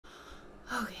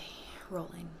Okay,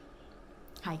 rolling.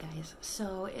 Hi guys.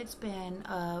 So it's been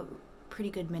a pretty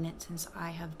good minute since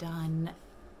I have done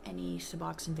any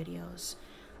Suboxone videos,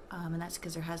 and that's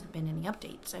because there hasn't been any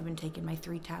updates. I've been taking my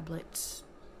 3 tablets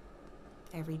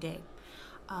every day.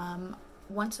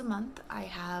 Once a month I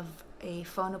have a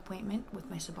phone appointment with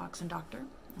my Suboxone doctor,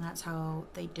 and that's how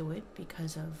they do it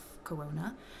because of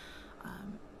Corona.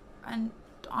 And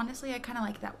honestly, I kind of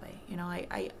like that way. You know,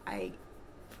 I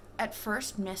at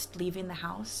first missed leaving the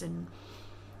house and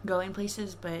going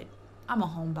places, but I'm a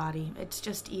homebody. It's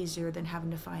just easier than having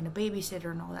to find a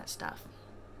babysitter and all that stuff.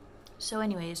 So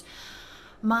anyways,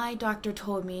 my doctor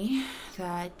told me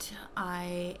that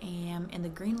I am in the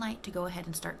green light to go ahead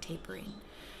and start tapering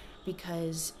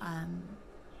because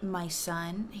my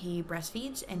son, he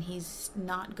breastfeeds and he's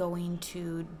not going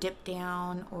to dip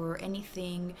down or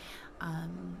anything.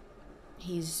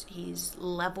 He's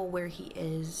level where he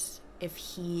is if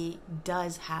he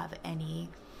does have any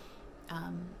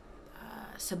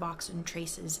Suboxone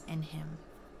traces in him,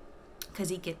 because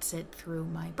he gets it through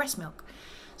my breast milk.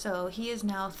 So he is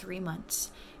now 3 months,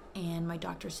 and my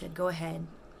doctor said, go ahead,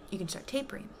 you can start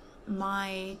tapering.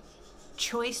 My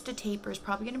choice to taper is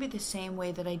probably going to be the same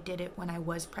way that I did it when I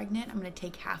was pregnant. I'm going to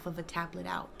take half of a tablet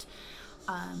out.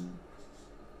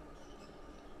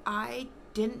 I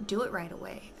didn't do it right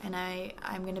away, and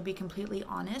I'm going to be completely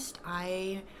honest.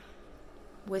 I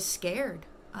was scared.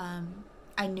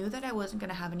 I knew that I wasn't going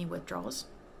to have any withdrawals.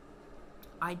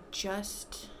 I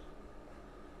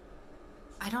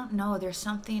don't know, there's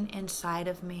something inside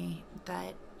of me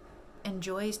that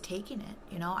enjoys taking it.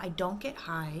 You know, I don't get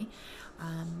high.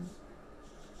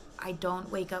 I don't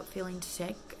wake up feeling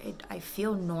sick. I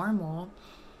feel normal,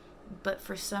 but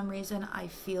for some reason I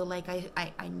feel like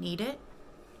I need it.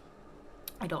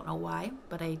 I don't know why,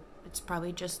 but it's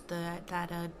probably just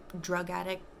that drug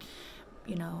addict,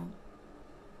 you know,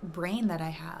 brain that I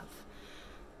have.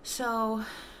 So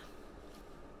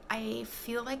I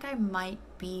feel like I might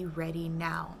be ready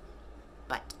now,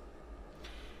 but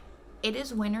it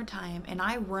is winter time and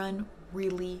I run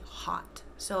really hot.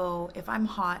 So if I'm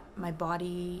hot, my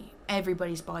body,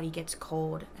 everybody's body gets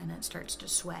cold and it starts to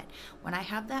sweat. When I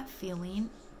have that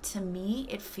feeling, to me,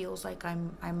 it feels like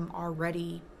I'm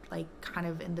already like kind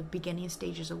of in the beginning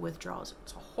stages of withdrawals.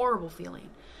 It's a horrible feeling.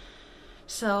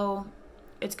 So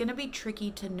it's going to be tricky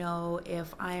to know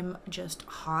if I'm just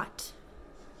hot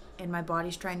and my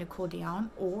body's trying to cool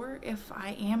down, or if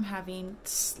I am having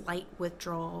slight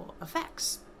withdrawal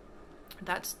effects.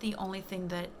 That's the only thing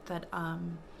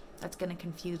that's going to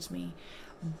confuse me.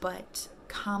 But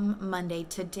come Monday,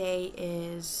 today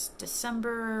is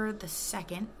December the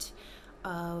 2nd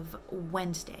of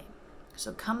Wednesday.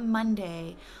 So come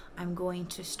Monday, I'm going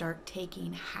to start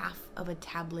taking half of a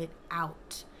tablet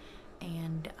out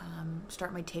and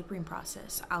start my tapering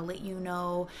process. I'll let you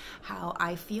know how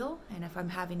I feel and if I'm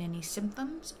having any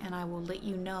symptoms, and I will let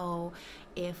you know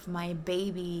if my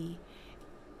baby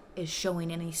is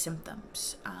showing any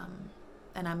symptoms.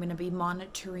 And I'm going to be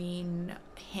monitoring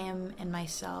him and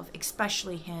myself,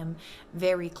 especially him,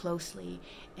 very closely,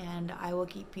 and I will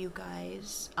keep you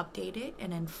guys updated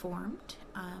and informed.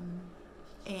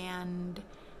 And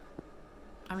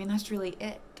I mean, that's really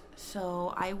it.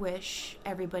 So I wish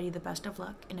everybody the best of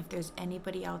luck, and if there's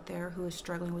anybody out there who is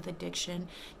struggling with addiction,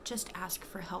 just ask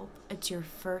for help. It's your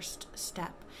first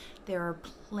step. There are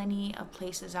plenty of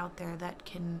places out there that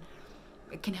can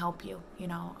help you, you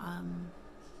know.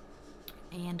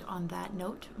 And on that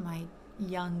note, my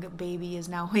young baby is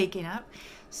now waking up,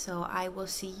 so I will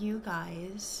see you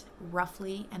guys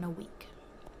roughly in a week.